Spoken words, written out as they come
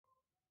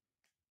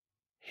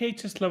Hey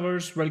chess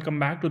lovers, welcome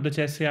back to the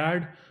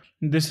Chessyard.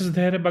 This is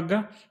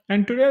dhairyabagga,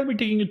 and today I'll be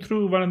taking you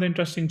through one of the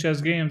interesting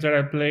chess games that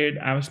I played.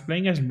 I was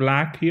playing as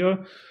black here,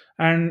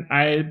 and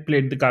I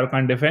played the Caro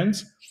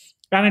defense,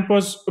 and it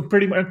was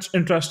pretty much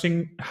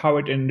interesting how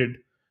it ended.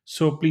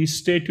 So please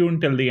stay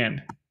tuned till the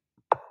end.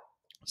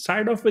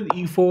 Side off with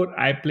e4,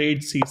 I played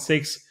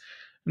c6,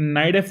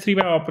 knight f3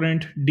 by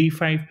opponent,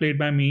 d5 played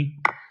by me.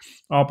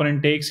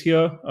 Opponent takes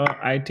here,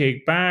 I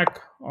take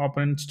back.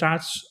 Opponent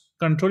starts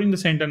controlling the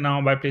center now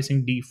by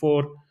placing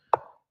d4,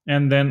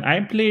 and then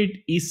I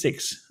played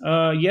e6.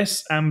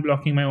 Yes, I'm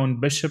blocking my own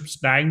bishop's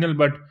diagonal,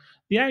 but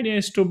the idea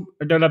is to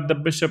develop the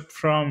bishop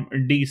from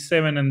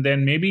d7 and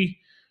then maybe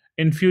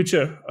in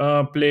future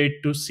play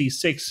it to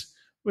c6,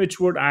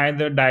 which would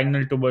either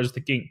diagonal towards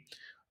the king.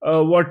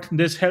 What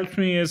this helps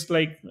me is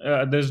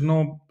there's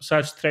no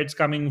such threats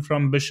coming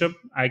from bishop.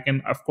 I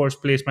can of course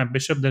place my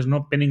bishop. There's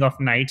no pinning of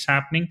knights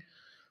happening,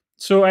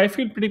 so I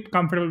feel pretty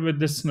comfortable with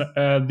this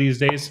these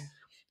days.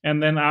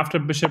 And then after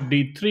bishop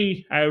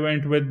d3, I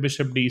went with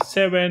bishop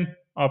d7,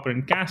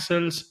 opponent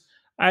castles.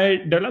 I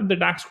developed the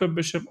dark square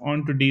bishop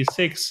onto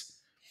d6.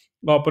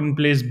 Opponent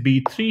plays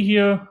b3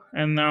 here,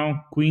 and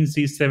now queen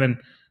c7.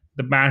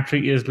 The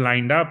battery is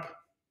lined up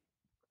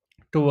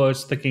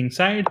towards the king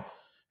side.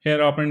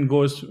 Here, opponent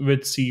goes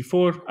with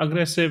c4,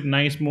 aggressive,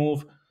 nice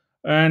move.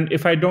 And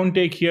if I don't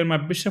take here, my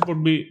bishop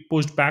would be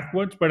pushed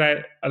backwards, but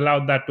I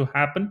allowed that to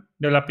happen,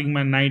 developing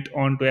my knight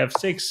onto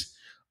f6.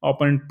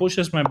 Opponent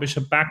pushes my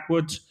bishop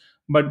backwards,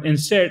 but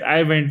instead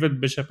I went with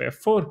bishop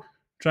f4,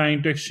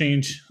 trying to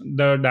exchange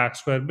the dark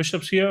square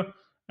bishops here,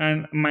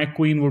 and my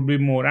queen would be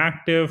more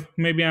active.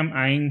 Maybe I'm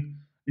eyeing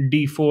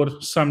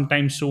d4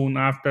 sometime soon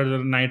after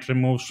the knight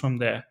removes from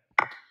there.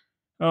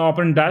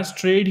 Opponent does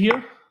trade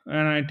here,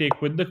 and I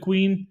take with the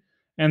queen,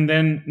 and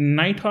then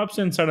knight hops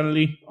in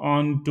suddenly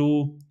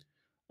onto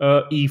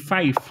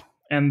e5,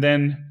 and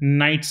then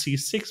knight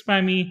c6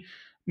 by me,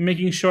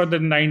 making sure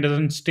that knight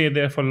doesn't stay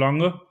there for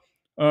longer.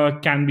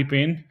 Can be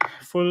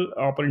painful.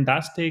 Opponent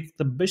does take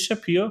the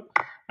bishop here,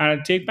 and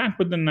I take back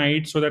with the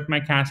knight so that my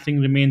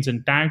castling remains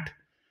intact.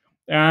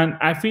 And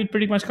I feel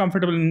pretty much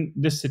comfortable in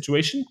this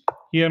situation.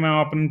 Here,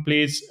 my opponent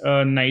plays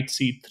knight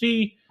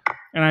c3,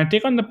 and I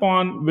take on the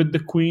pawn with the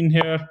queen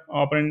here.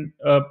 Opponent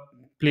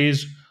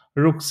plays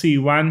rook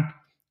c1,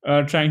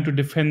 trying to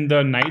defend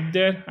the knight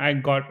there. I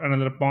got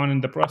another pawn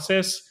in the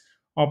process.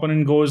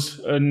 Opponent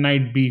goes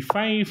knight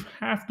b5.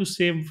 Have to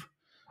save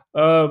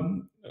uh,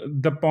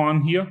 the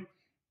pawn here.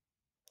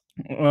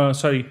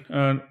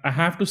 I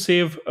have to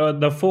save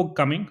the fork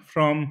coming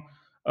from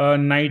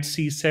knight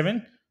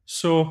c7.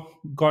 So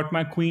got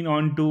my queen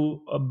onto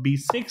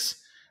b6.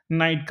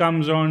 Knight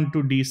comes on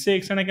to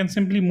d6, and I can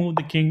simply move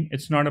the king.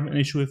 It's not an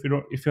issue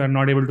if you are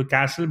not able to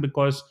castle,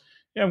 because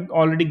you have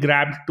already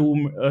grabbed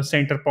two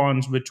center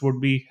pawns, which would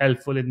be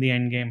helpful in the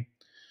endgame.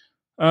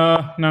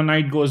 Now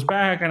knight goes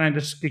back, and I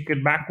just kick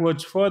it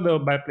backwards further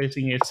by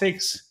placing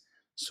a6.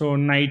 So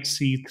knight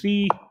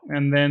c3,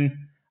 and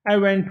then I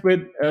went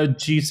with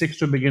g6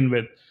 to begin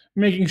with,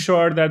 making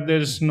sure that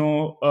there's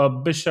no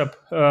bishop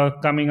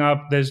coming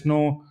up. There's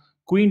no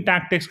queen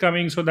tactics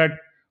coming, so that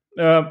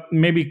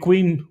maybe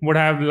queen would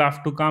have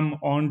loved to come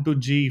on to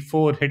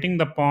g4, hitting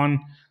the pawn,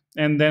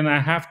 and then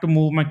I have to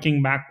move my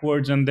king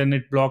backwards, and then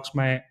it blocks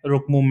my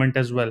rook movement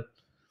as well.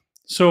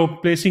 So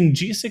placing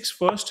g6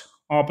 first,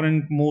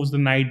 opponent moves the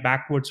knight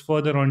backwards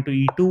further onto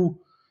e2,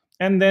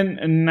 and then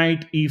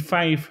knight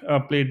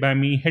e5 played by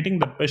me, hitting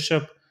the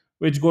bishop,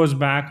 which goes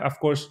back. Of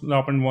course, the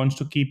opponent wants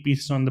to keep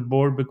pieces on the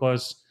board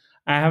because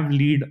I have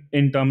lead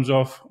in terms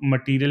of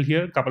material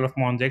here, a couple of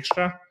pawns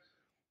extra.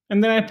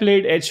 And then I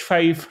played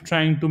h5,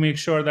 trying to make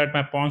sure that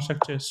my pawn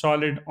structure is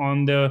solid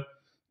on the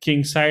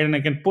king side, and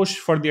I can push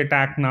for the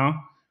attack now.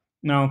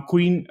 Now,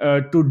 queen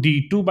to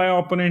d2 by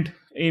opponent,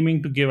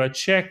 aiming to give a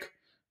check,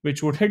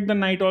 which would hit the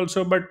knight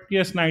also. But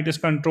yes, knight is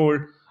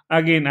controlled.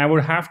 Again, I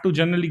would have to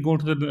generally go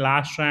to the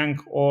last rank,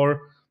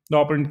 or the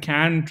opponent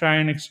can try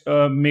and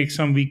make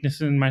some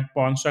weaknesses in my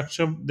pawn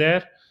structure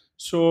there.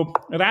 So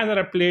rather,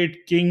 I played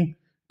king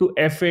to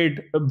f8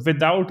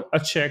 without a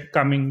check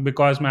coming,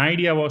 because my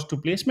idea was to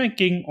place my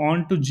king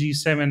onto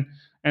g7,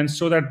 and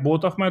so that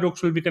both of my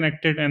rooks will be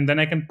connected, and then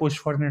I can push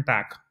for an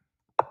attack.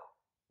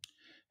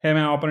 Here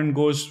my opponent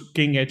goes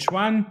king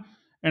h1,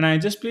 and I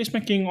just place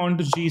my king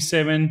onto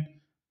g7,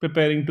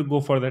 preparing to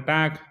go for the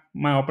attack.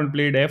 My opponent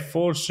played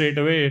f4 straight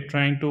away,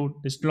 trying to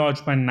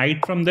dislodge my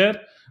knight from there,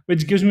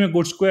 which gives me a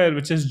good square,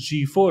 which is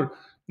g4.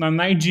 Now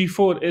knight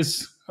g4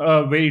 is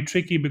very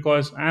tricky,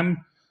 because I'm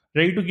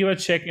ready to give a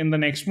check in the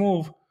next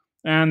move,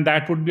 and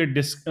that would be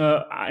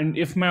a and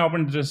if my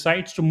opponent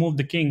decides to move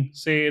the king,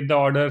 say the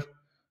order,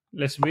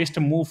 let's waste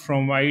a move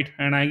from white,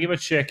 and I give a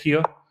check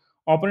here,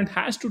 opponent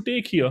has to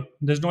take here.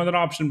 There's no other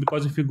option,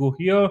 because if you go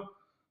here,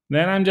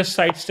 then I'm just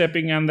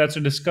sidestepping, and that's a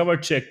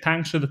discovered check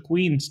thanks to the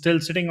queen still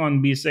sitting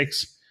on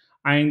b6,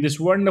 eyeing this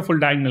wonderful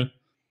diagonal.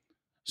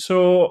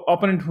 So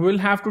opponent will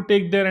have to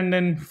take there, and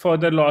then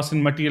further loss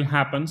in material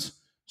happens.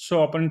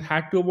 So opponent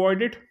had to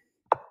avoid it.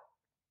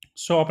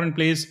 So opponent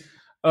plays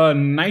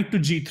knight to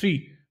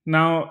g3,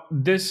 Now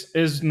this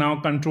is now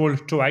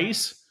controlled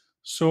twice,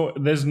 so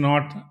there's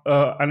not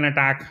an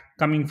attack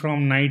coming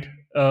from knight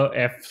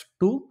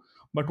f2.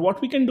 But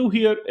what we can do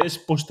here is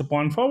push the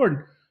pawn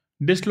forward,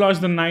 dislodge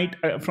the knight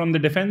from the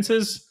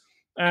defenses,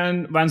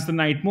 and once the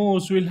knight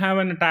moves, we'll have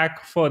an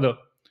attack further.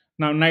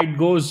 Now knight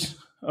goes.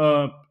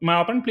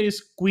 My opponent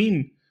plays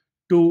queen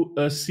to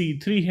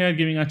c3 here,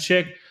 giving a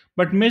check,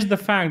 but miss the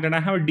fact that I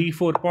have a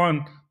d4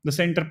 pawn, the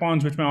center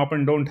pawns which my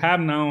opponent don't have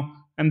now,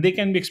 and they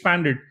can be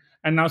expanded.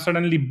 And now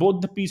suddenly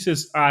both the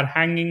pieces are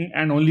hanging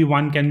and only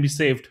one can be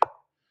saved.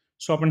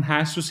 So opponent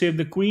has to save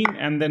the queen,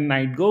 and then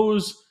knight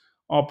goes.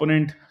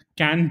 Opponent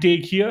can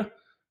take here,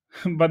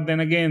 but then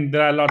again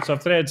there are lots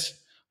of threats.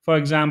 For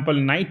example,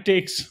 knight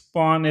takes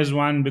pawn is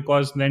one,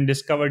 because then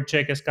discovered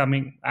check is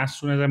coming as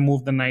soon as I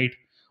move the knight.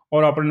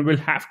 Or opponent will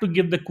have to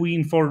give the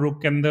queen for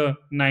rook and the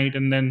knight,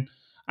 and then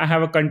I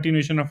have a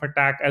continuation of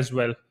attack as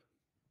well.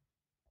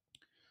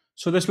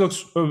 So this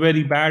looks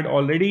very bad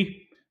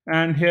already.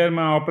 And here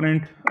my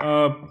opponent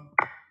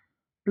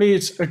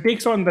plays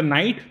takes on the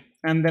knight,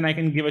 and then I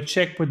can give a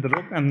check with the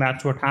rook, and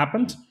that's what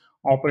happens.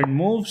 Opponent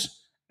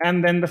moves,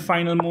 and then the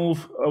final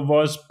move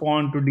was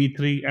pawn to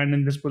d3, and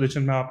in this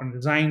position my opponent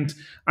resigns,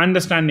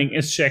 understanding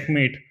is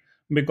checkmate,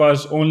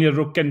 because only a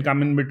rook can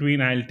come in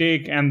between. I'll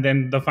take, and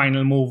then the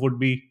final move would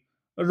be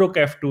rook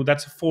f2.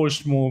 That's a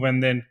forced move,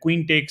 and then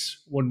queen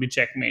takes would be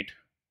checkmate.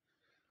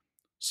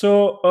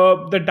 So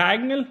the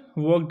diagonal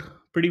worked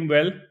pretty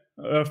well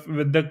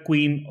with the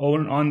queen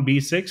on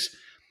b6,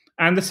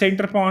 and the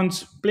center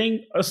pawns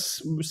playing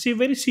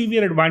very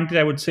severe advantage,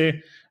 I would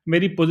say.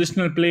 Very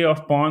positional play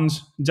of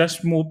pawns,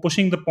 just move,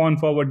 pushing the pawn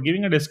forward,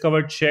 giving a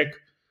discovered check.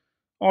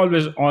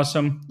 Always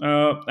awesome.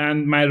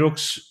 And my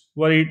rooks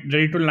were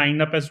ready to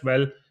line up as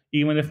well,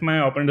 even if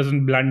my opponent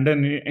doesn't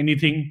blunder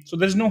anything. So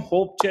there's no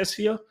hope chess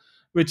here,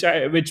 which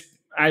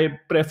I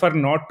prefer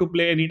not to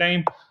play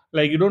anytime.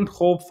 Like, you don't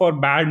hope for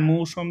bad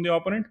moves from the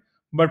opponent,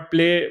 but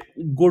play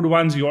good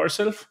ones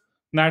yourself.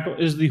 That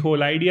is the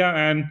whole idea.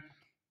 And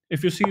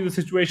if you see the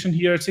situation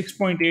here,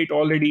 6.8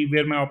 already,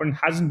 where my opponent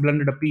hasn't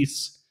blundered a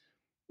piece,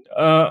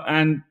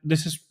 and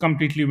this is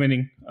completely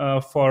winning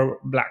for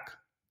black.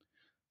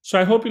 So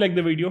I hope you like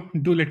the video.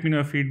 Do let me know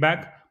your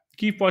feedback.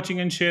 Keep watching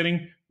and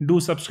sharing.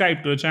 Do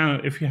subscribe to the channel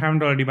if you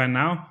haven't already by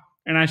now.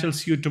 And I shall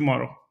see you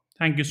tomorrow.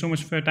 Thank you so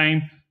much for your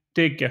time.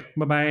 Take care.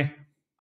 Bye bye.